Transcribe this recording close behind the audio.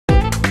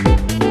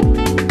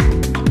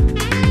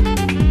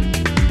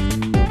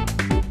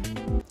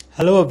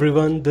Hello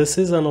everyone, this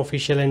is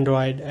Unofficial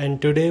Android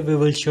and today we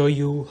will show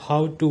you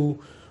how to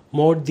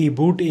mod the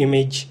boot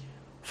image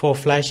for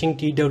flashing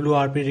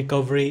TWRP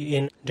recovery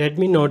in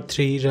Redmi Note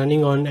 3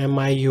 running on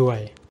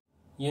MIUI.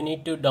 You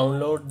need to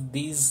download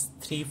these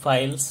three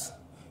files.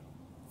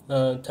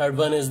 Third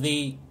one is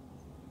the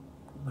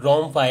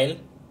ROM file,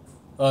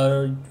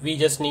 or we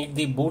just need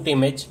the boot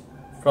image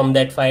from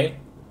that file.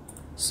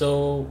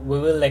 So we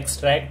will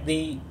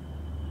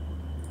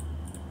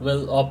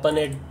open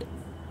it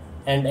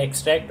and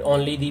extract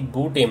only the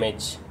boot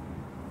image.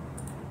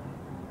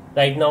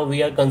 Right now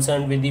we are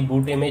concerned with the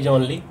boot image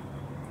only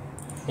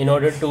in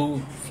order to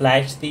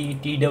flash the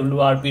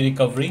TWRP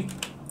recovery.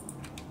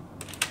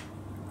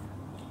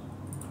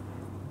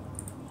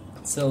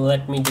 So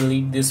let me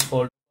delete this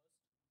folder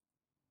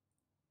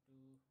to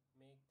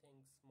make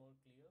things more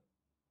clear.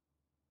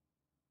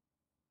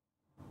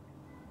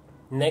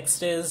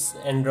 Next is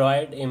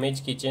Android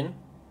Image Kitchen.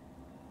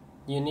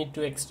 You need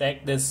to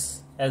extract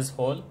this as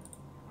whole.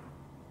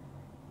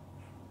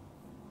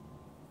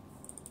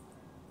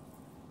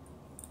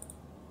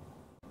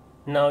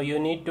 Now you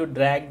need to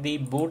drag the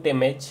boot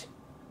image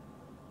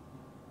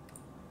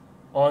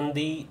on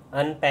the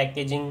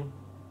unpackaging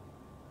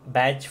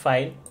batch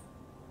file.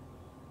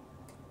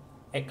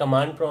 A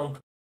command prompt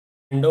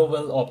window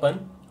will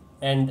open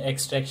and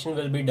extraction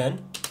will be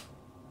done.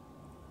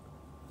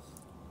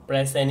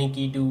 Press any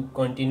key to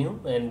continue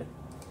and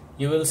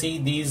you will see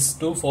these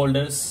two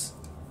folders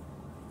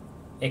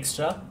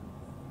extra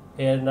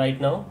here right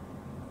now.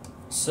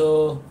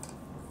 So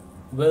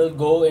we'll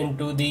go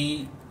into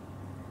the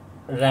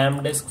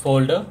RAM disk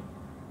folder,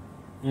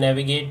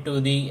 navigate to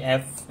the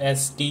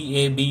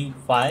fstab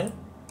file.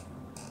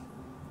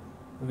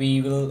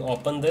 We will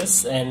open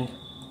this and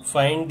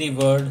find the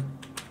word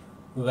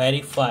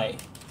verify.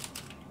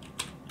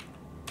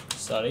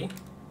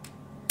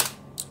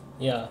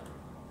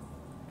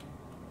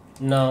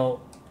 Now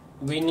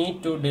we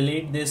need to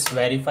delete this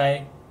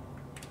verify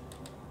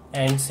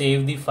and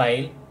save the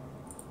file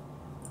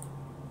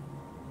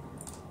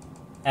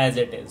as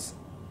it is.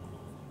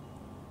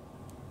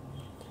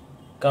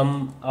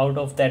 Come out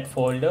of that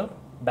folder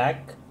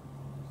back,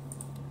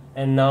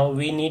 and now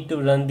we need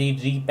to run the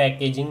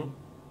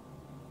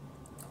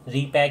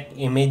repack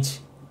image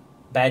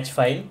batch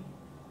file.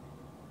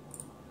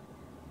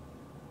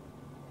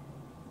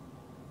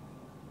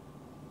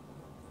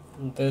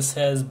 This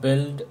has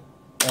built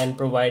and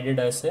provided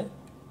us a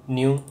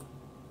new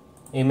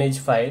image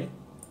file.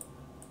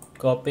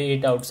 Copy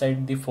it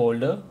outside the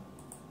folder,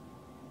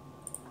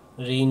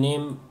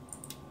 rename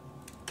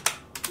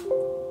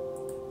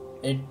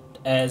it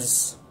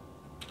as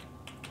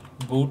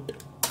boot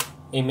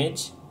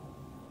image.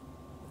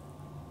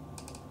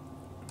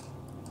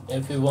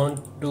 If you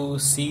want to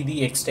see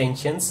the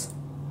extensions,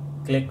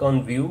 click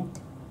on view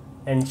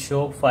and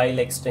show file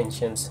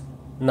extensions.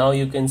 Now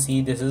you can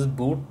see this is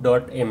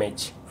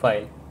boot.img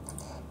file.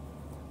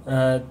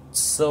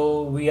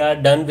 So we are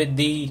done with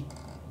the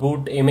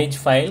boot image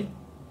file.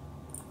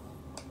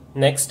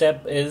 Next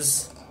step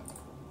is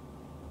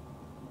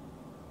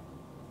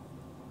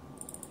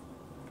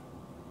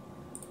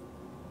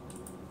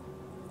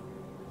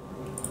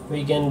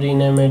we can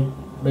rename it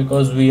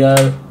because we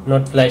are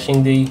not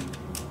flashing the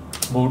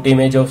boot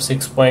image of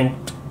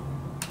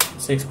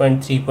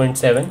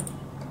 6.3.7.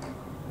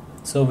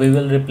 So we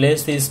will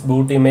replace this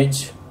boot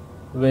image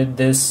with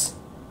this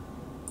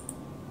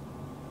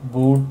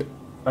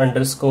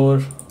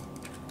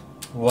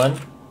boot_1.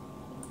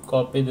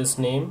 Copy this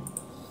name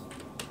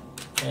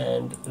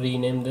and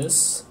rename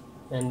this,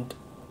 and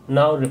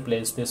now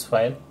replace this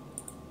file.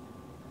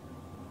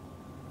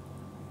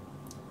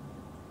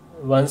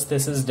 Once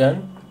this is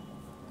done,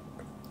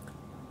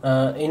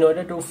 in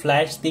order to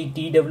flash the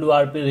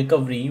TWRP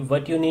recovery,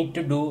 what you need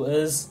to do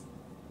is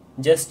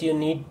you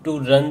need to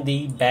run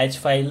the batch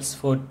files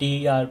for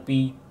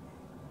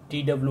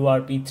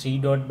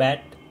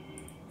twrp3.bat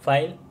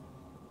file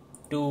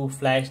to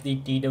flash the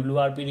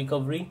TWRP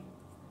recovery,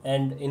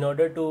 and in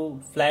order to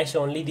flash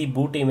only the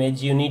boot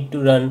image you need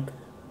to run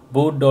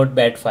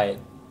boot.bat file.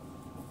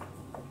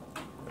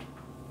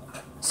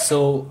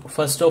 So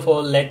first of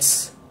all,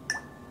 let's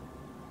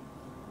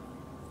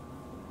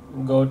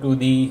go to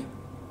the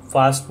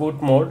fast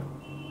boot mode.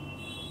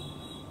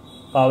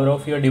 Power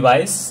off your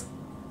device.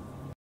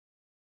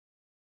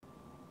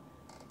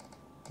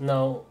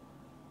 Now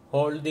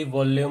hold the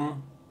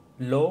volume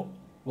low,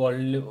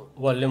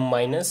 volume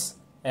minus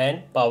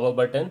and power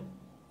button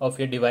of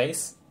your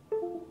device.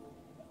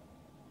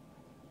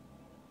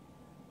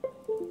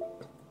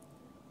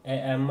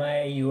 A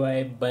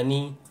MIUI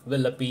bunny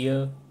will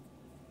appear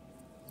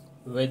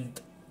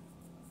with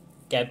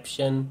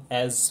caption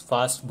as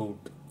fast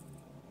boot.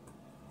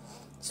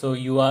 So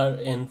you are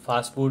in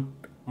fast boot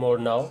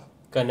mode now.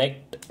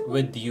 Connect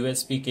with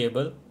USB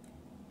cable.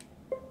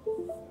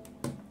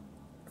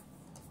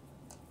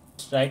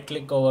 Right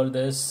click over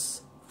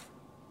this,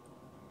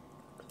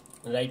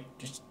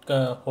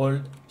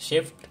 hold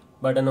shift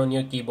button on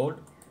your keyboard,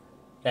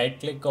 right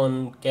click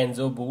on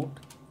Kenzo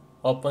boot,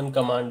 open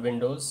command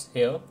windows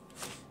here.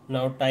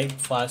 Now type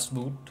fast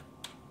boot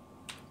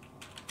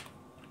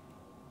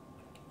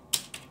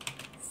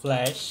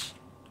flash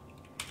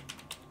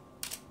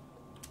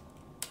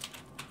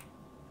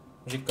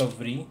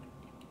recovery,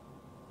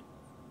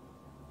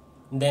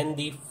 then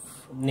the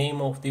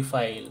name of the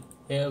file.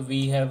 Here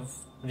we have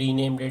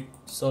renamed it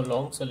so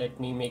long, so let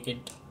me make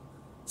it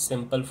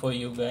simple for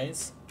you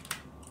guys.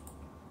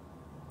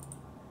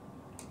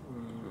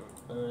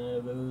 I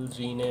will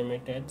rename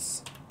it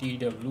as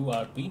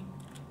twrp.img.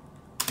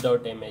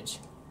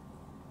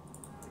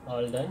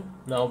 All done.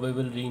 Now we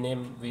will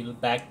rename, we'll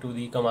back to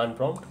the command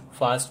prompt,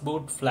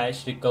 fastboot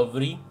flash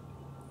recovery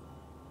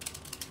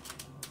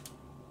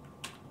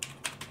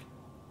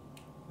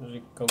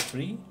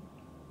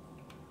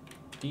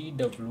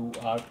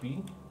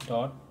twrp.img,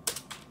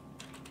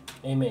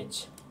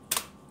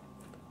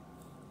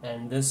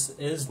 and this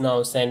is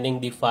now sending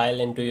the file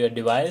into your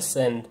device,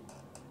 and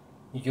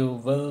you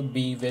will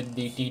be with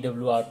the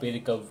twrp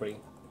recovery.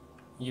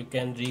 You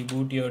can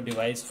reboot your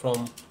device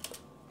from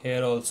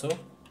here also.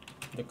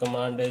 The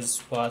command is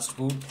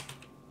fastboot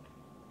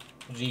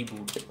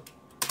reboot.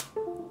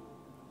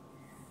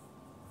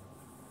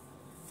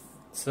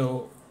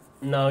 So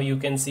now you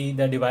can see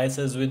the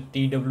devices with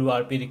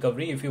twrp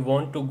recovery. If you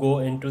want to go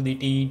into the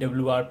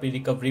twrp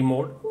recovery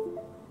mode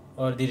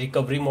or the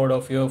recovery mode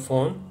of your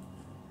phone,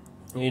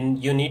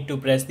 you need to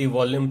press the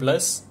volume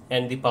plus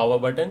and the power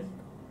button.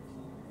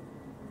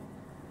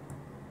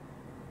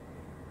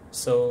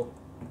 So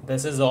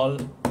this is all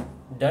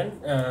done.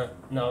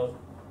 Now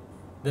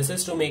this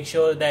is to make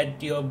sure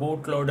that your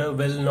bootloader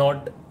will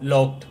not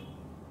locked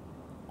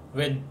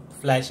with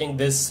flashing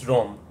this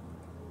ROM.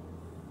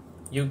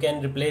 You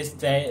can replace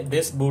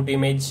this boot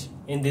image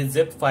in the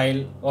zip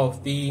file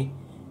of the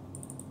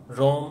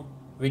ROM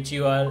which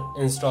you are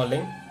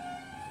installing,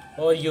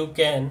 or you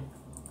can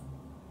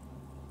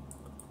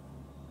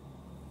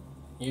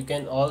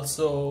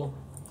also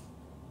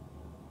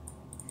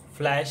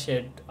flash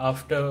it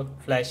after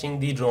flashing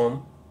the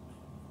ROM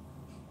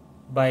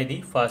by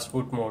the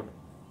fastboot mode.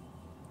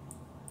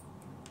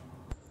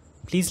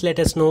 Please let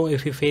us know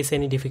if you face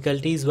any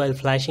difficulties while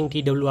flashing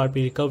twrp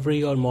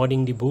recovery or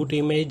modding the boot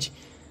image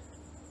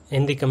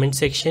in the comment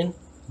section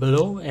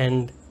below,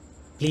 and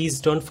please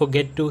don't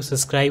forget to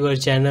subscribe our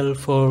channel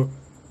for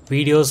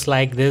videos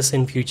like this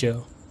in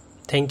future.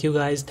 Thank you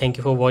guys, thank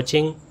you for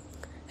watching.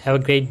 Have a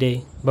great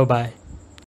day. Bye bye.